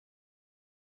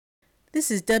This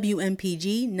is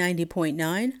WMPG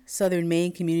 90.9 Southern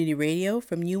Maine Community Radio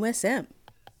from USM.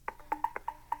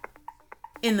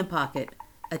 In the Pocket,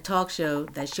 a talk show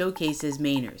that showcases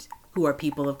Mainers, who are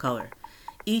people of color.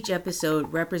 Each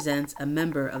episode represents a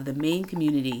member of the Maine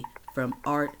community from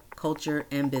art, culture,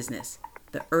 and business,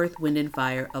 the earth, wind, and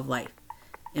fire of life.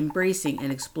 Embracing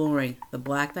and exploring the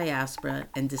Black diaspora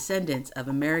and descendants of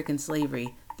American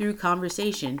slavery through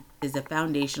conversation is the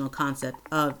foundational concept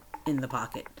of In the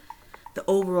Pocket. The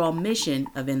overall mission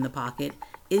of In the Pocket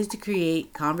is to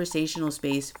create conversational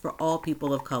space for all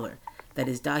people of color that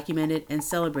is documented and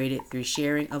celebrated through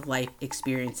sharing of life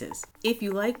experiences. If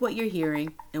you like what you're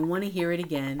hearing and want to hear it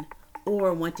again,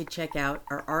 or want to check out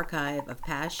our archive of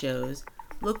past shows,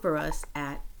 look for us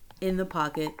at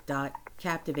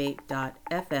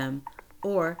inthepocket.captivate.fm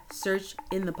or search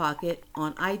In the Pocket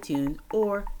on iTunes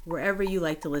or wherever you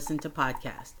like to listen to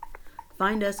podcasts.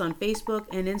 Find us on Facebook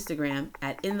and Instagram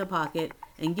at In the Pocket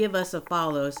and give us a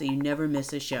follow so you never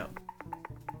miss a show.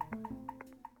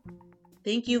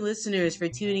 Thank you, listeners, for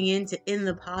tuning in to In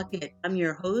the Pocket. I'm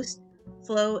your host,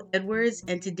 Flo Edwards,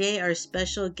 and today our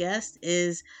special guest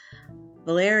is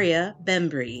Valeria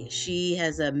Bembry. She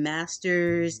has a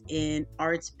master's in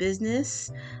arts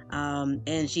business,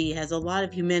 and she has a lot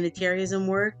of humanitarianism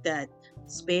work that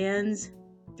spans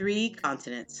 3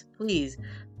 continents. Please,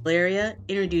 Valeria,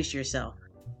 introduce yourself.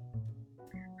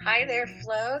 Hi there,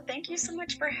 Flo. Thank you so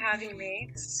much for having me.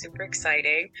 This is super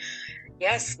exciting.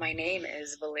 Yes, my name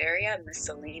is Valeria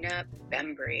Missalina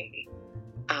Bembry.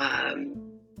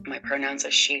 My pronouns are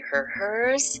she, her,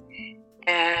 hers.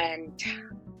 And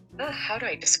how do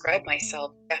I describe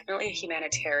myself? Definitely a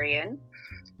humanitarian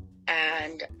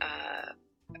and a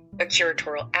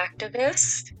curatorial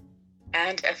activist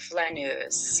and a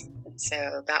flaneuse. And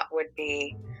so that would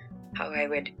be how I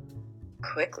would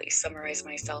quickly summarize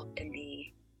myself in the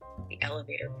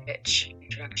elevator pitch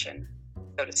introduction,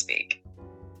 so to speak.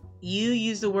 You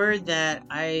used a word that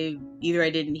I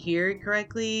didn't hear it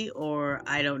correctly or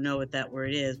I don't know what that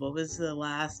word is. What was the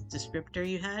last descriptor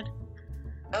you had?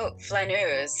 Oh,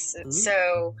 flaneuse. Ooh.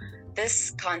 So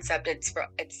this concept, it's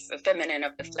the feminine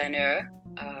of the flaneur,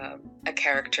 a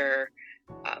character,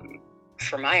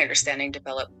 from my understanding,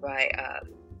 developed by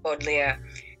Baudelaire,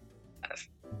 a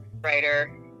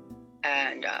writer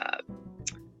and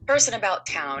person about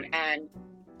town. And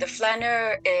the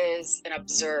flaneur is an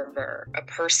observer, a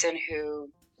person who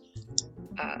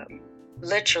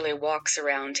literally walks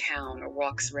around town or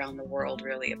walks around the world,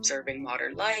 really observing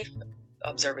modern life,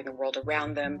 observing the world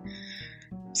around them,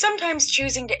 sometimes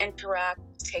choosing to interact,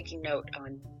 taking note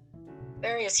on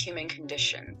various human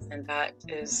conditions. And that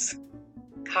is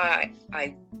how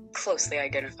I closely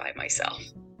identify myself.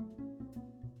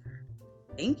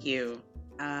 Thank you.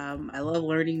 I love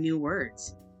learning new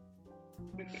words.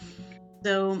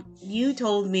 So you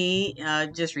told me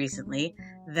just recently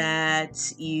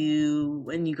that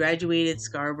when you graduated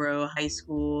Scarborough High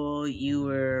School, you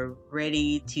were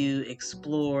ready to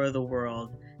explore the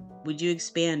world. Would you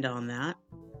expand on that?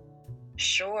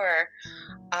 Sure.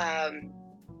 And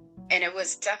it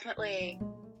was definitely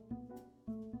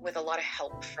with a lot of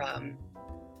help from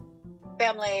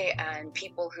family and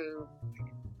people who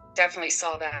definitely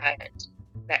saw that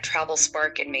travel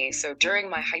spark in me. So during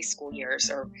my high school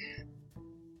years, or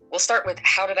we'll start with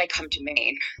how did I come to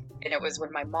Maine? And it was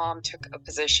when my mom took a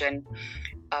position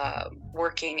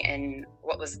working in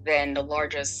what was then the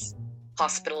largest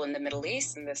hospital in the Middle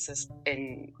East. And this is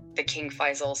in the King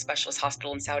Faisal Specialist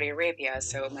Hospital in Saudi Arabia.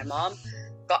 So my mom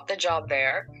got the job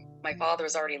there. My father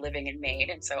was already living in Maine.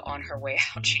 And so on her way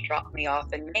out, she dropped me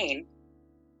off in Maine.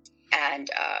 And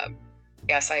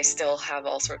yes, I still have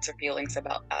all sorts of feelings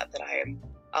about that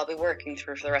I'll be working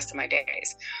through for the rest of my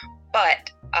days.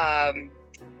 But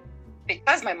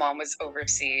because my mom was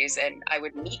overseas and I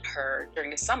would meet her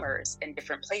during the summers in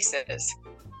different places.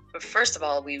 But first of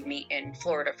all, we would meet in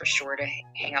Florida for sure to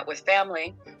hang out with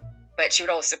family. But she would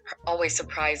also always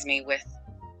surprise me with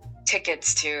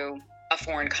tickets to a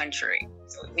foreign country.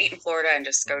 So we'd meet in Florida and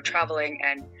just go traveling.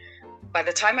 And by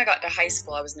the time I got to high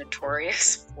school, I was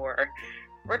notorious for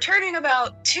returning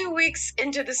about 2 weeks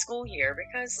into the school year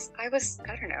because I was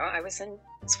in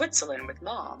Switzerland with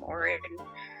mom or in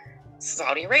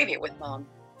Saudi Arabia with mom.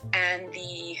 And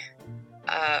the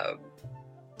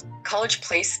college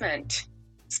placement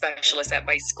specialist at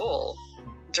my school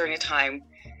during a time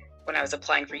when I was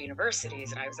applying for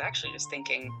universities, and I was actually just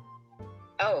thinking,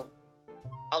 oh,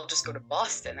 I'll just go to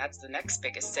Boston. That's the next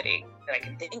biggest city that I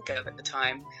can think of at the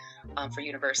time for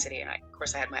university. And of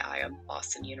course, I had my eye on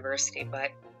Boston University,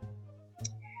 but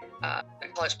the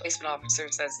college placement officer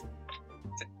says,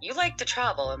 you like to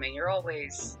travel. I mean, you're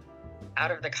always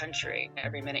out of the country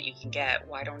every minute you can get.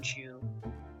 Why don't you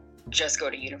just go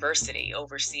to university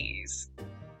overseas?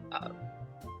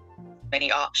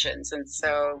 Many options. And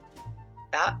so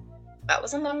that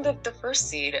was among the first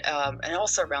seed. And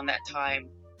also around that time,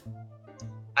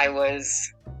 I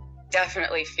was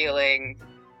definitely feeling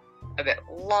a bit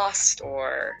lost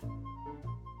or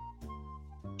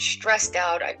stressed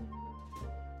out. I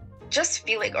just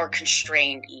feeling, or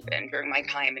constrained even, during my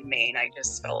time in Maine. I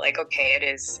just felt like, okay, it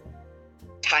is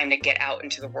time to get out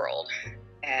into the world.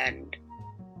 And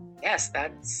yes,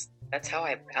 that's how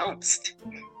I bounced.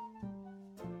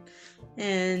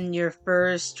 And your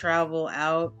first travel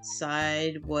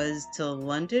outside was to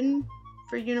London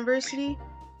for university?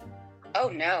 Oh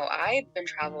no, I've been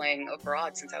traveling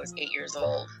abroad since I was 8 years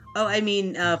old. Oh, I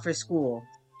mean, for school.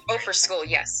 Oh, for school,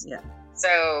 yes. Yeah.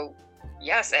 So,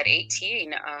 yes, at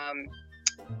 18,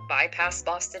 bypassed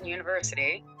Boston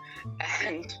University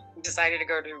and decided to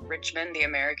go to Richmond, the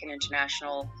American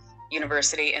International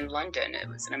University in London. It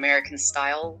was an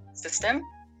American-style system,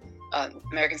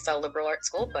 American-style liberal arts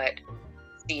school, but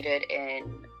seated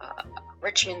in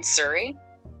Richmond, Surrey,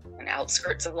 on the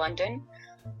outskirts of London.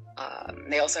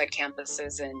 They also had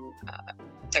campuses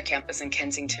a campus in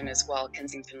Kensington as well,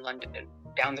 Kensington, London,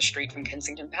 down the street from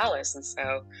Kensington Palace. And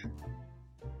so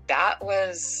that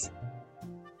was,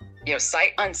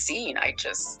 sight unseen. I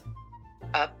just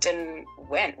upped and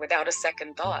went without a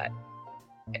second thought.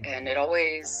 And it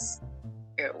always,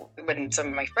 when some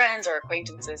of my friends or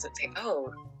acquaintances would say,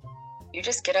 oh, you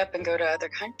just get up and go to other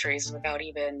countries without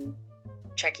even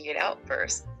checking it out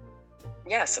first.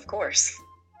 Yes, of course.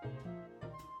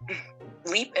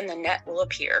 Leap and the net will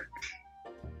appear.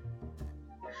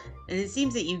 And it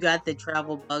seems that you got the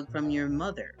travel bug from your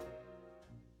mother.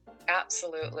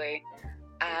 Absolutely.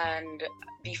 And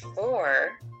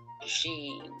before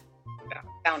she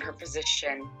found her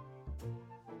position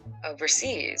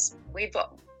overseas, we've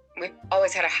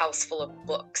always had a house full of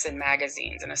books and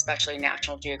magazines, and especially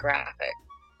National Geographic.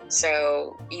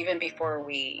 So even before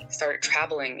we started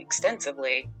traveling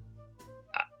extensively,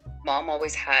 Mom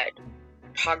always had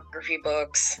photography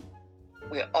books.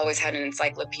 We always had an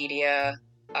encyclopedia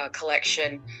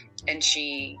collection, and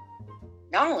she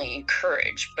not only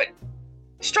encouraged but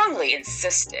strongly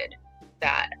insisted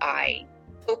that I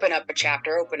open up a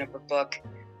chapter, open up a book,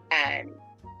 and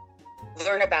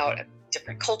learn about a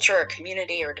different culture, a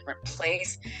community, or a different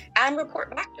place, and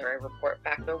report back to her,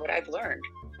 what I've learned.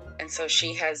 And so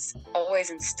she has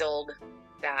always instilled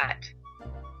that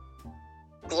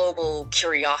global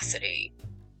curiosity,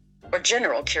 or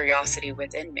general curiosity,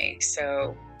 within me.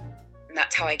 So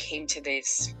that's how I came to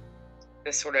this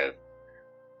sort of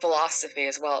philosophy,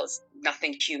 as well as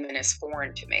nothing human is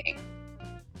foreign to me,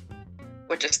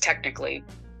 which is technically,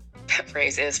 that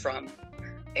phrase is from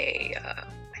I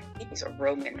think he's a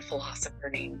Roman philosopher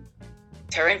named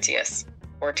Terence,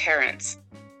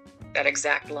 that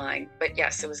exact line. But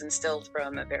yes, it was instilled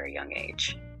from a very young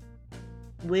age.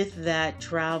 With that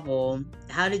travel,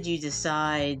 how did you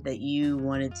decide that you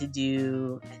wanted to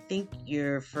do, I think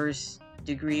your first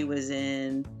degree was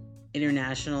in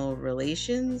international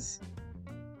relations?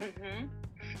 Mm-hmm.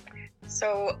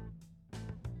 So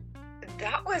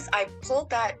I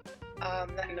pulled that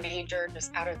major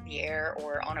just out of the air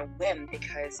or on a whim,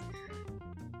 because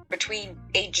between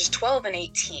ages 12 and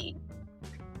 18,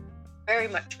 very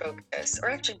much focused,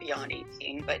 or actually beyond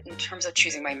 18, but in terms of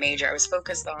choosing my major, I was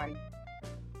focused on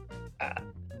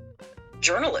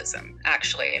journalism,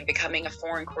 actually, and becoming a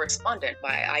foreign correspondent.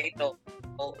 My ideal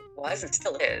was, and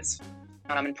still is,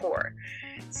 I'm poor.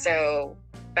 So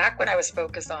back when I was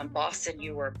focused on Boston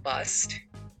U or Bust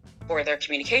for their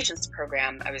communications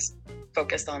program, I was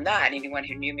focused on that. And anyone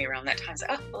who knew me around that time said,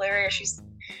 oh, Valeria, she's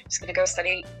going to go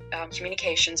study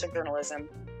communications or journalism.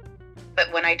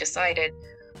 But when I decided,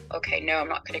 okay, no, I'm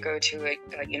not going to go to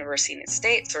a university in the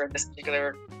States or this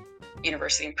particular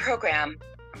university and program.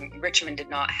 Richmond did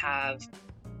not have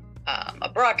a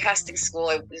broadcasting school.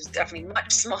 It was definitely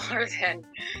much smaller than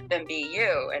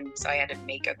BU, and so I had to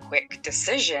make a quick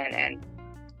decision. And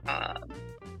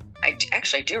I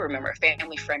actually do remember a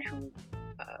family friend who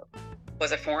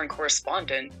was a foreign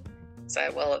correspondent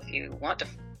said, well, if you want to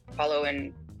follow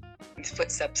in the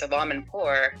footsteps of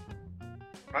Amanpour,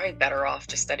 probably better off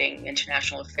just studying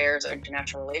international affairs or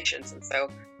international relations. And so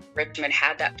Richmond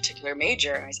had that particular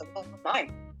major, and I said, well,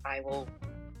 fine, I will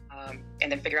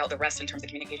and then figure out the rest in terms of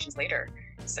communications later.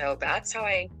 So that's how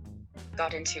I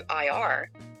got into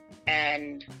IR.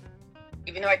 And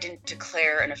even though I didn't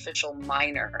declare an official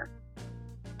minor,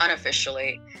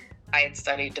 unofficially, I had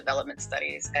studied development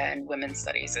studies and women's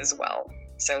studies as well.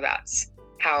 So that's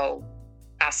how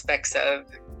aspects of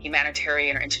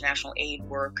humanitarian or international aid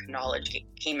work knowledge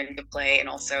came into play, and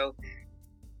also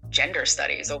gender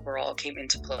studies overall came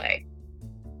into play.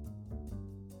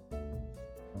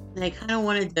 And I kind of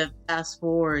wanted to fast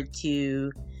forward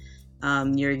to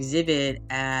your exhibit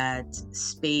at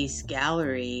Space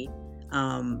Gallery.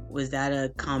 Was that a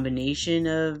combination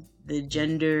of the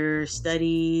gender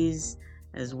studies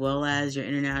as well as your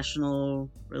international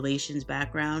relations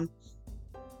background?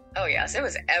 Oh yes, it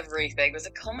was everything. It was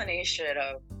a culmination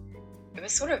of, it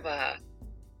was sort of a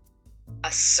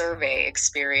survey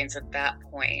experience at that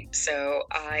point. So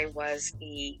I was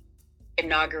the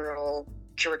inaugural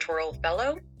curatorial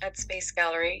fellow at Space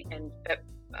Gallery in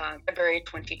February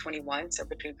 2021. So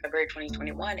between February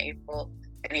 2021 and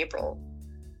April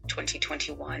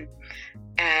 2021,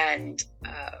 and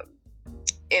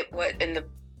it was, and the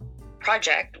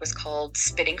project was called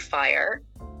Spitting Fire,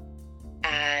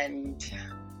 and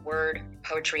word,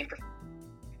 poetry, and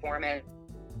performance,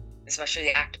 especially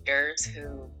the actors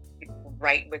who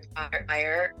write with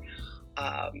fire.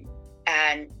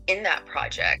 And in that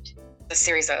project, a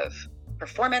series of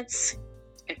performance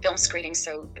and film screenings.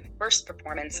 So the first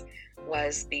performance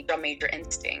was the Drum Major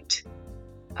Instinct,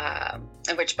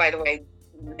 in which, by the way,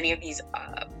 many of these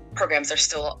programs are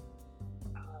still,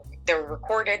 they're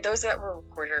recorded. Those that were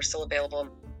recorded are still available on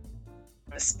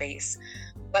the Space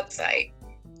website.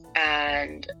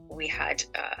 And we had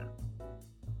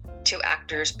two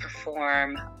actors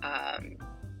perform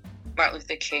Martin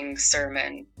Luther King's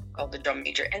sermon called The Drum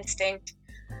Major Instinct.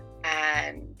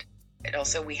 And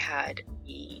we had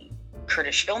the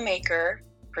Kurdish filmmaker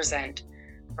present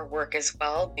her work as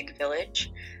well, Big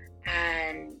Village.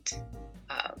 And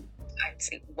I'd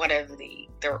say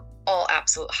they're all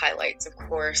absolute highlights, of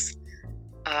course,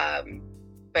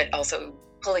 but also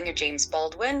pulling a James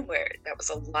Baldwin, where that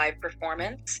was a live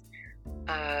performance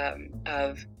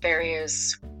of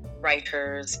various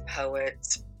writers,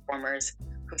 poets, performers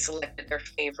who selected their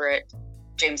favorite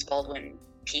James Baldwin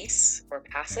piece or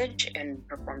passage and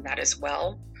performed that as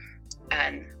well.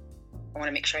 And I want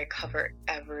to make sure I cover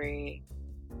every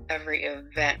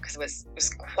event, because it was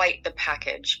quite the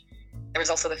package. There was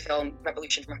also the film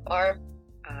Revolution from Afar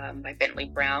by Bentley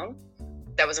Brown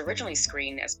that was originally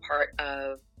screened as part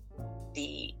of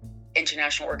the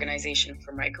International Organization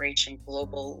for Migration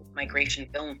Global Migration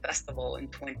Film Festival in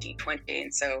 2020.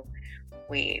 And so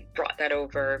we brought that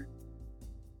over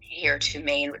here to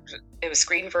Maine. It was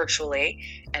screened virtually.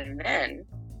 And then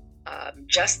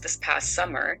just this past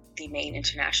summer, the Maine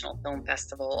International Film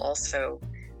Festival also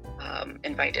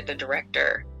invited the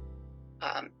director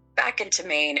back into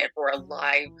Maine for a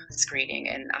live screening,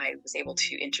 and I was able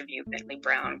to interview Bentley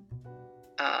Brown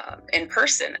in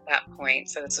person at that point.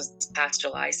 So this was this past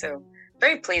July. So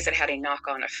very pleased it had a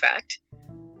knock-on effect.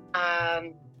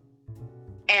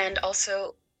 And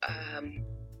also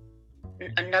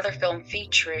another film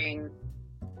featuring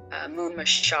Moon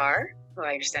Mashar, who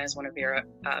I understand is one of your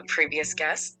previous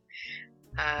guests,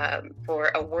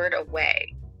 for A Word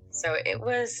Away. So it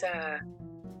was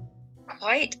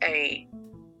quite a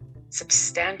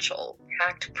substantial,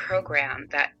 packed program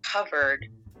that covered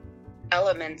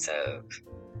elements of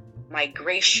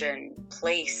migration,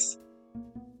 place,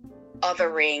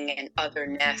 othering and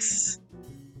otherness,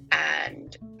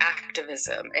 and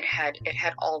activism. It had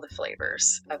all the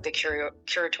flavors of the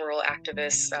curatorial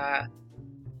activist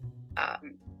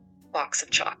box of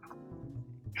chocolate.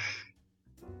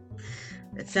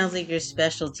 It sounds like your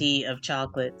specialty of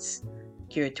chocolates,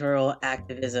 curatorial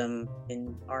activism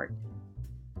in art.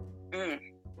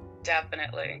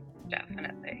 Definitely.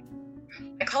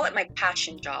 I call it my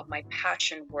passion job, my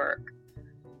passion work.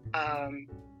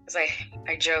 Because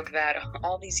I joke that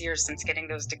all these years since getting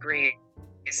those degrees,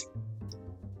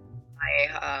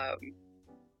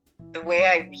 the way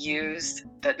I've used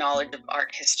the knowledge of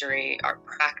art history, art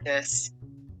practice,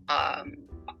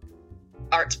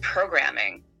 arts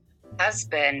programming has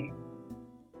been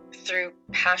through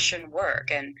passion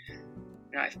work. And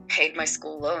I've paid my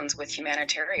school loans with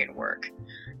humanitarian work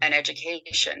and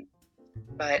education.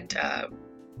 But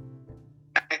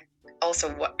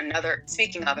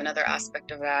speaking of another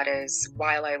aspect of that is,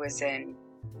 while I was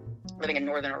living in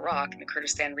northern Iraq, in the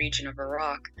Kurdistan region of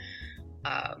Iraq,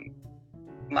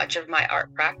 much of my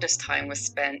art practice time was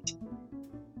spent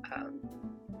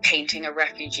painting a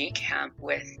refugee camp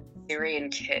with Syrian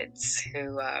kids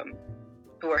who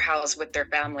were housed with their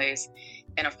families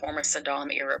in a former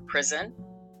Saddam era prison.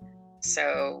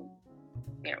 So,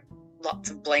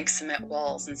 lots of blank cement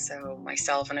walls. And so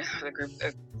myself and another group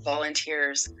of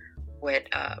volunteers would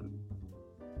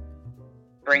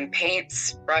bring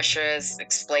paints, brushes,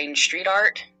 explain street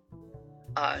art,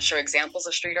 show examples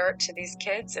of street art to these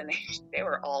kids, and they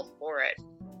were all for it.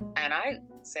 And I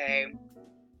say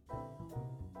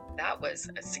that was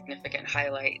a significant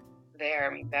highlight there.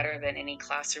 I mean, better than any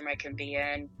classroom I can be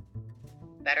in,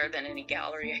 better than any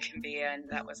gallery I can be in.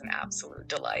 That was an absolute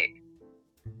delight.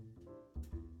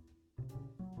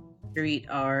 Street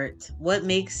art. What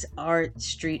makes art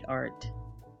street art?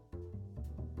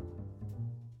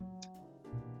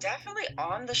 Definitely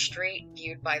on the street,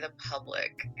 viewed by the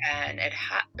public, and it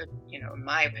in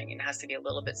my opinion, has to be a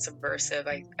little bit subversive.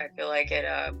 I feel like it,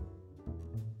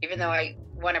 even though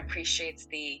one appreciates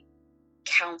the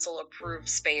council-approved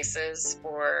spaces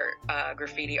for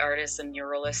graffiti artists and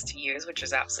muralists to use, which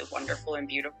is absolutely wonderful and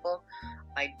beautiful,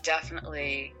 I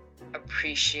definitely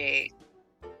appreciate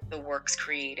the works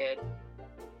created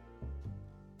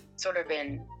sort of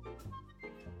in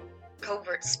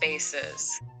covert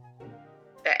spaces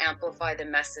that amplify the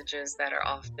messages that are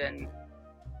often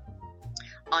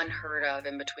unheard of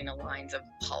in between the lines of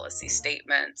policy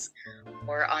statements,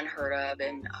 or unheard of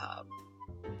in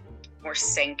more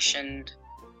sanctioned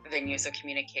venues of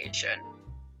communication.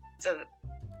 So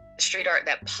the street art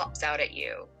that pops out at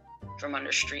you from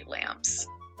under street lamps,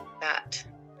 that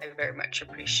I very much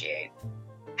appreciate.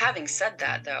 Having said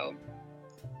that, though,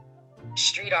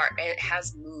 street art, it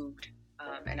has moved,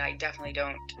 and I definitely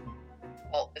don't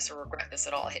fault this or regret this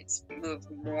at all. It's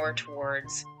moved more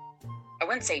towards, I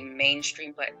wouldn't say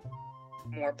mainstream, but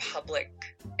more public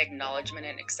acknowledgement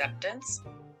and acceptance.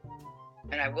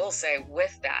 And I will say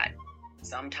with that,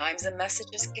 sometimes the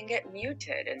messages can get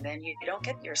muted, and then you don't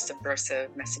get your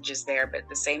subversive messages there. But at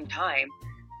the same time,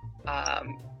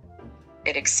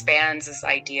 it expands this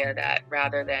idea that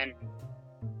rather than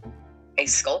a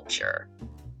sculpture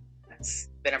that's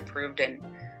been approved and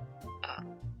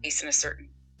based in a certain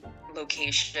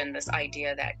location, this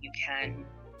idea that you can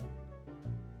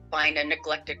find a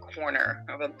neglected corner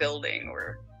of a building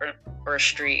or a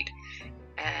street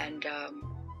and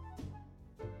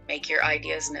make your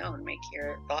ideas known, make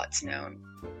your thoughts known.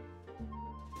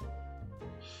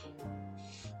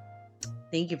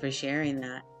 Thank you for sharing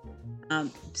that.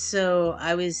 So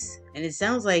and it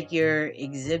sounds like your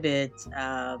exhibit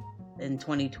in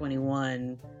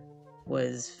 2021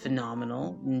 was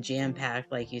phenomenal and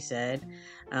jam-packed, like you said,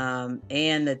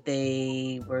 and that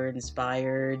they were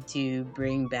inspired to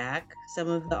bring back some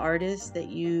of the artists that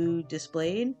you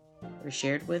displayed or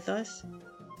shared with us.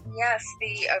 Yes,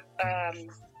 the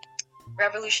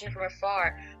Revolution from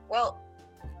Afar. Well,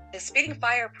 the Spitting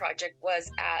Fire project was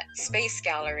at Space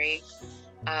Gallery.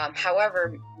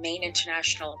 However, Maine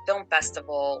International Film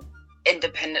Festival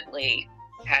independently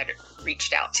had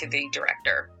reached out to the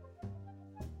director.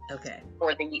 Okay.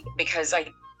 Because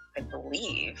I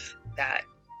believe that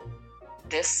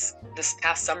this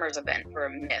past summer's event for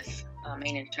MIF,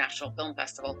 Maine International Film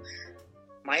Festival,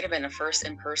 might have been the first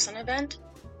in-person event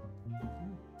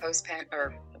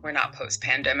we're not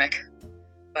post-pandemic,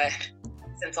 but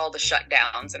since all the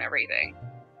shutdowns and everything.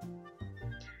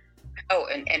 Oh,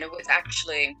 and it was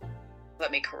actually,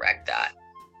 let me correct that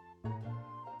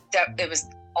it was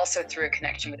also through a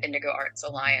connection with Indigo Arts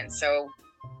Alliance. So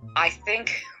I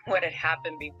think what had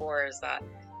happened before is that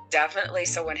definitely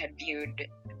someone had viewed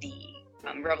the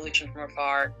Revolution from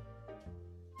Afar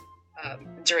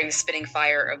during the Spitting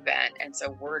Fire event, and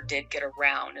so word did get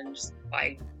around, and just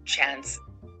by chance,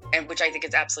 and which I think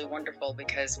is absolutely wonderful,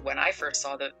 because when I first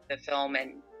saw the film,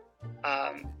 and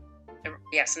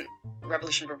yes,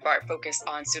 Revolution from Afar focused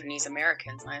on Sudanese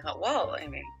Americans, and I thought, well, I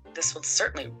mean, this will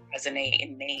certainly resonate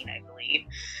in Maine, I believe.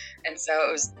 And so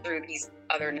it was through these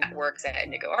other networks that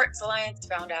Indigo Arts Alliance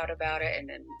found out about it, and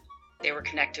then they were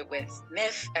connected with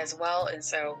MIF as well. And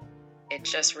so it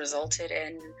just resulted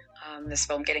in this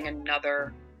film getting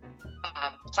another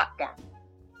platform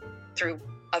through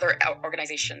other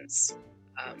organizations.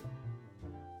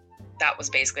 That was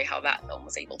basically how that film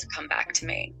was able to come back to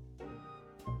Maine.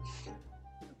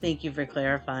 Thank you for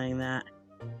clarifying that.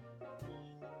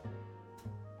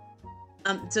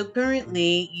 So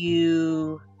currently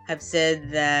you have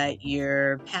said that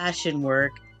your passion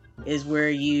work is where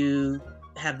you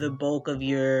have the bulk of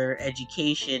your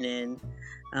education in.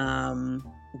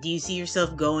 Do you see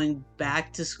yourself going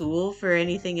back to school for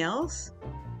anything else?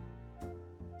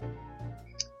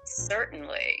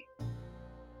 Certainly.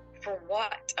 For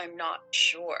what, I'm not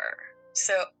sure.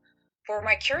 So for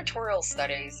my curatorial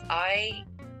studies, I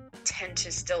tend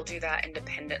to still do that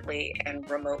independently and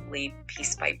remotely,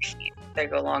 piece by piece, as I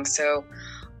go along. So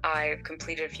I've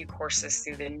completed a few courses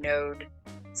through the Node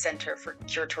Center for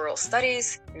Curatorial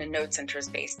Studies, and the Node Center is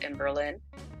based in Berlin.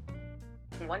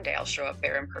 One day I'll show up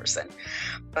there in person,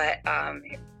 but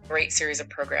great series of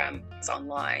programs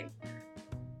online.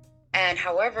 And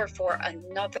however, for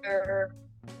another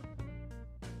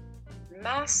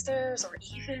master's or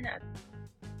even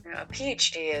a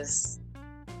PhD is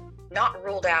not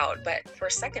ruled out, but for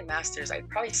a second master's, I'd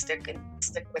probably stick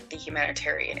with the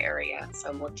humanitarian area. So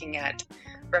I'm looking at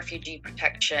refugee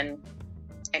protection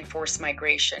and forced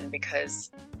migration,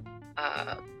 because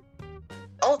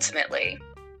ultimately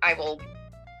I will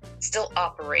still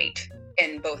operate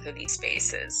in both of these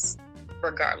spaces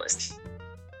regardless.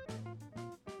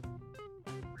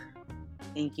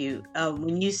 Thank you.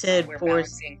 When you said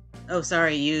forced, oh,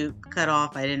 sorry, you cut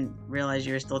off. I didn't realize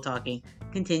you were still talking.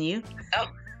 Continue. Oh,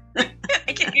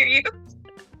 I can hear you.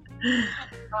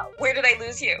 Where did I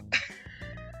lose you?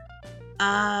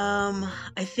 I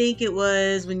think it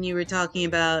was when you were talking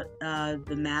about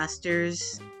the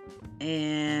masters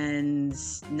and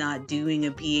not doing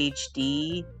a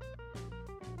PhD.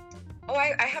 Oh,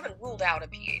 I haven't ruled out a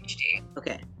PhD.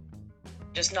 Okay.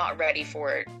 Just not ready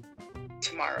for it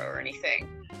tomorrow or anything.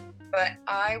 But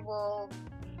I will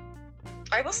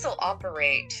still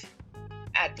operate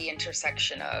at the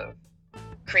intersection of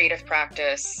creative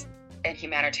practice and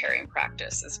humanitarian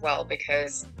practice as well,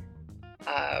 because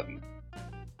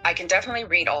I can definitely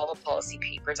read all the policy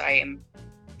papers. I am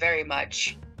very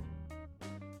much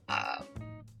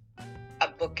a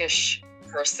bookish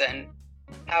person.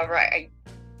 However,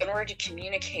 in order to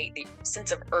communicate the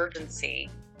sense of urgency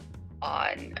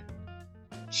on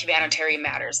humanitarian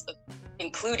matters,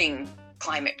 including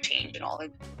climate change and all,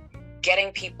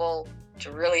 getting people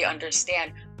to really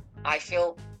understand, I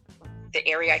feel the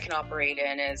area I can operate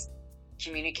in is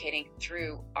communicating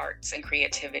through arts and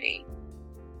creativity.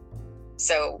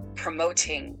 So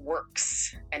promoting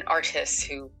works and artists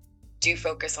who do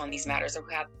focus on these matters, or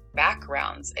who have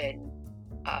backgrounds in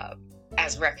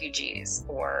as refugees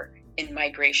or in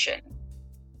migration.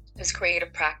 This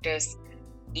creative practice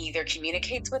either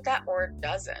communicates with that or it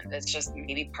doesn't. It's just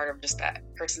maybe part of just that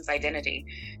person's identity.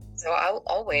 So I'll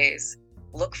always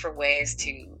look for ways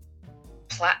to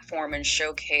platform and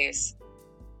showcase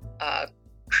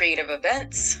creative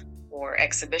events or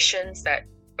exhibitions that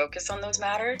focus on those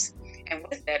matters. And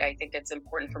with it, I think it's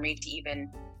important for me to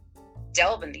even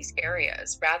delve in these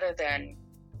areas, rather than,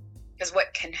 because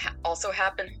what can also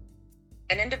happen,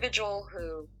 an individual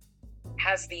who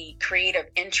has the creative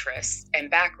interest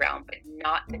and background, but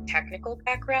not the technical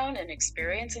background and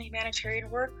experience in humanitarian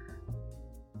work,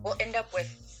 will end up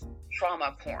with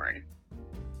trauma porn.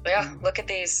 Yeah, look at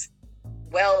these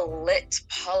well-lit,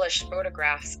 polished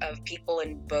photographs of people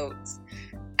in boats.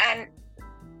 And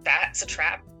that's a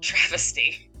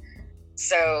travesty.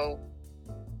 So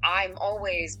I'm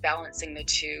always balancing the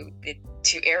two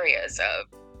areas of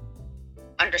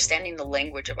understanding the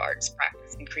language of arts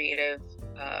practice and creative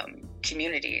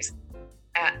communities.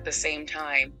 At the same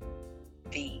time,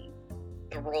 the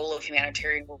role of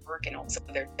humanitarian work, and also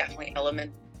there are definitely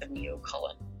elements of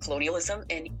neo-colonialism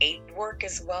in aid work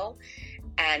as well,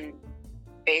 and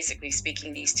basically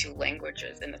speaking these two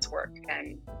languages in this work.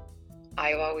 And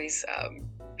I always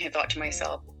thought to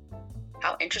myself,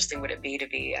 how interesting would it be to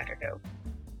be, I don't know,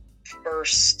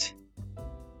 first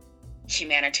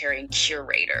humanitarian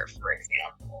curator, for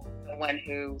example, someone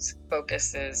whose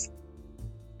focus is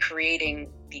creating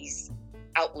these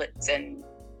outlets and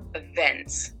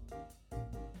events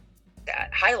that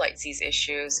highlights these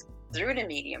issues through the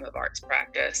medium of arts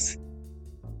practice,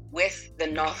 with the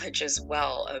knowledge as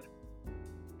well of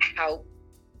how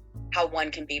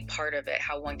one can be part of it,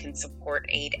 how one can support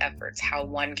aid efforts, how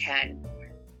one can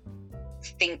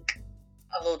think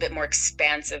a little bit more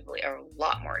expansively, or a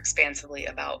lot more expansively,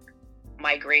 about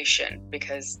migration,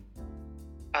 because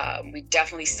we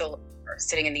definitely still are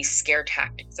sitting in these scare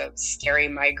tactics of scary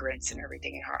migrants and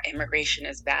everything, and our immigration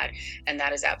is bad, and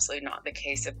that is absolutely not the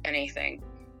case. Of anything,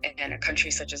 in a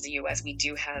country such as the US, we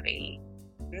do have a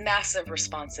massive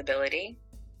responsibility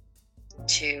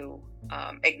to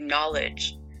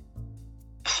acknowledge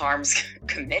harms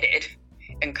committed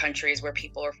in countries where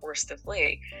people are forced to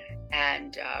flee,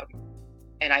 and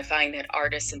I find that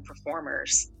artists and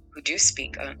performers who do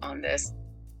speak on this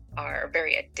are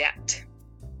very adept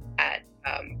at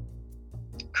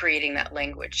creating that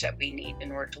language that we need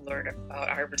in order to learn about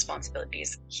our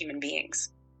responsibilities as human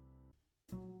beings.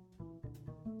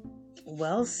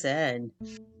 Well said.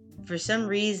 For some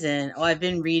reason, I've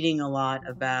been reading a lot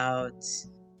about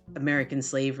American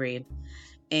slavery,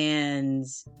 and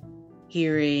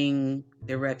hearing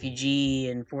the refugee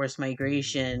and forced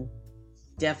migration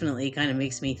definitely kind of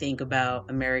makes me think about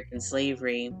American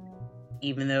slavery,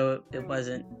 even though it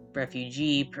wasn't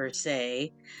refugee per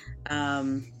se.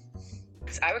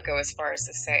 I would go as far as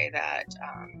to say that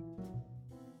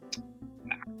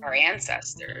our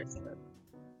ancestors,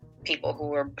 people who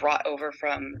were brought over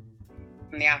from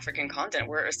the African continent,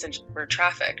 were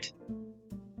trafficked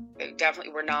They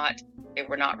definitely were not. They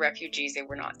were not refugees. They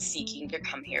were not seeking to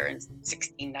come here in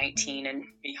 1619 and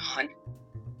beyond.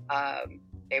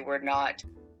 They were not.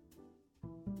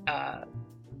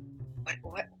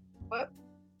 What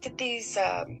did these?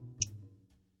 There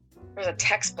was a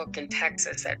textbook in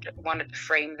Texas that wanted to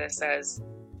frame this as,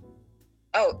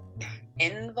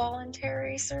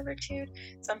 involuntary servitude,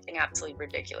 something absolutely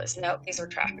ridiculous. No, these were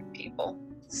trafficked people.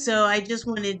 So I just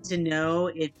wanted to know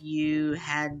if you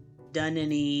had done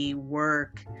any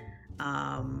work,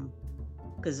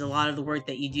 because a lot of the work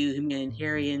that you do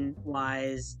humanitarian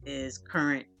wise is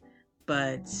current,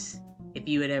 but if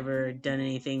you had ever done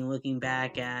anything looking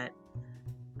back at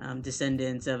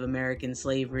descendants of American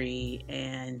slavery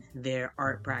and their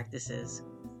art practices.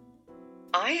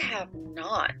 I have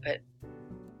not, but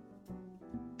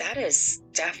that is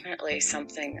definitely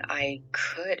something I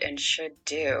could and should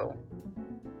do.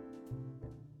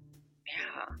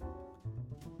 Yeah.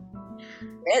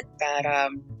 Admit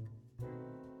that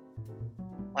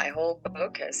my whole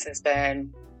focus has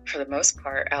been, for the most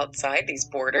part, outside these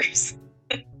borders.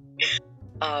 It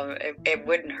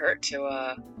wouldn't hurt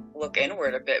to look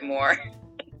inward a bit more.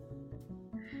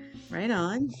 Right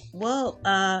on. Well,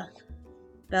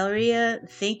 Valeria,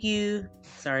 thank you.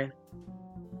 Sorry.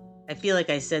 I feel like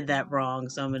I said that wrong,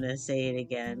 so I'm going to say it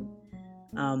again.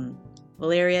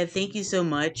 Valeria, thank you so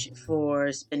much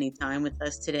for spending time with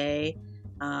us today.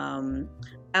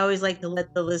 I always like to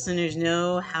let the listeners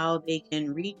know how they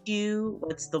can reach you.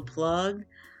 What's the plug?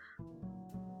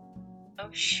 Oh,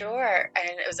 sure.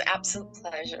 And it was an absolute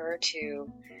pleasure to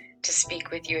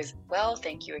speak with you as well.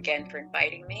 Thank you again for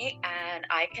inviting me. And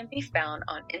I can be found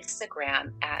on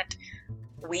Instagram at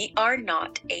We Are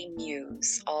Not a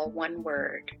Muse, all one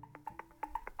word.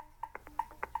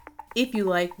 If you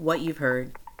like what you've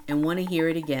heard and want to hear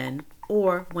it again,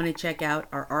 or want to check out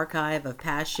our archive of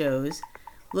past shows,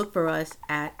 look for us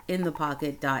at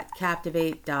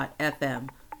inthepocket.captivate.fm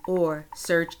or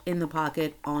search In the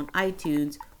Pocket on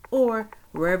iTunes or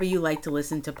wherever you like to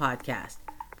listen to podcasts.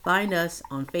 Find us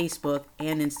on Facebook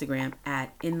and Instagram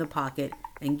at In the Pocket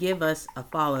and give us a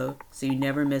follow so you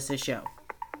never miss a show.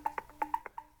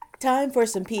 Time for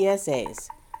some PSAs.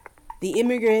 The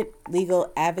Immigrant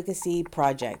Legal Advocacy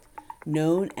Project,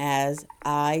 known as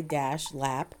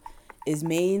I-LAP, is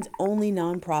Maine's only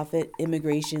nonprofit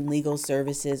immigration legal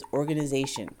services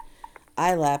organization.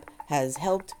 ILAP has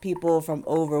helped people from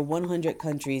over 100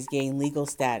 countries gain legal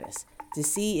status. To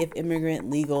see if Immigrant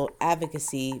Legal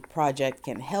Advocacy Project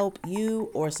can help you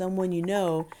or someone you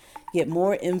know, get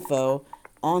more info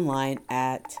online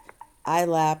at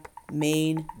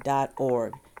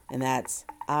ilapmaine.org. And that's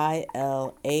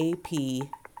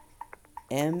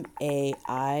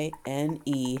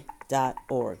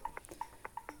ILAPMAINE.org.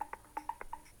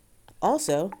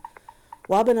 Also,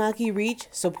 Wabanaki Reach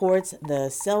supports the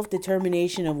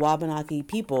self-determination of Wabanaki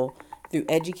people through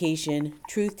education,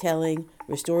 truth-telling,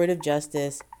 restorative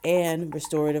justice, and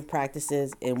restorative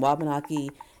practices in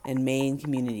Wabanaki and Maine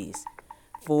communities.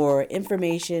 For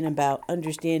information about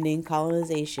understanding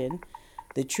colonization,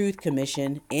 the Truth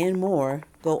Commission, and more,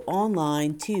 go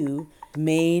online to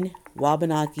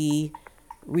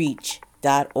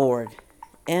MaineWabanakiReach.org.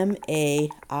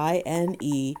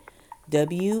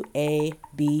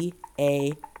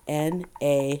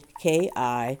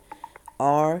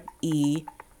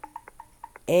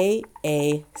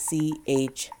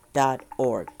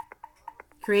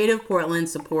 Creative Portland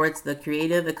supports the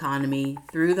creative economy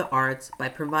through the arts by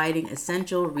providing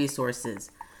essential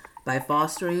resources, by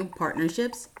fostering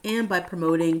partnerships, and by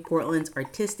promoting Portland's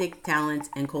artistic talents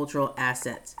and cultural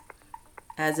assets.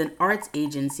 As an arts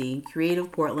agency,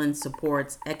 Creative Portland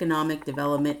supports economic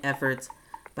development efforts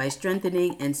by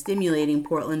strengthening and stimulating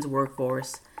Portland's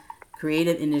workforce,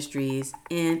 creative industries,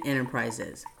 and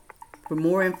enterprises. For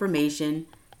more information,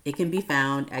 it can be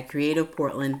found at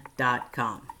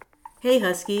creativeportland.com. Hey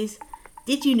Huskies,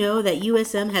 did you know that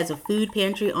USM has a food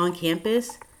pantry on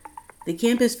campus? The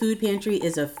Campus Food Pantry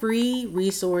is a free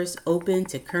resource open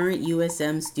to current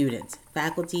USM students,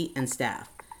 faculty, and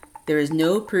staff. There is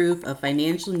no proof of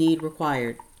financial need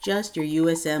required, just your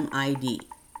USM ID.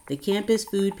 The Campus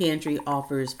Food Pantry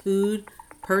offers food,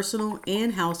 personal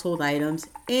and household items,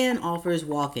 and offers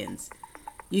walk-ins.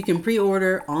 You can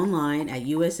pre-order online at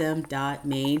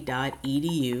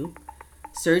usm.maine.edu,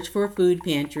 search for Food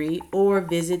Pantry, or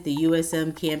visit the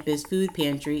USM Campus Food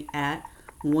Pantry at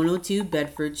 102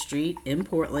 Bedford Street in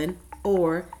Portland,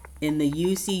 or in the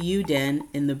UCU Den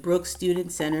in the Brooks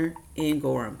Student Center in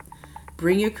Gorham.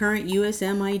 Bring your current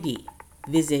USM ID.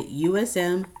 Visit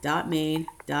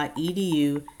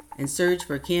usm.maine.edu and search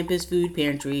for Campus Food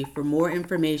Pantry for more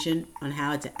information on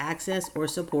how to access or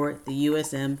support the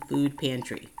USM Food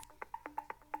Pantry.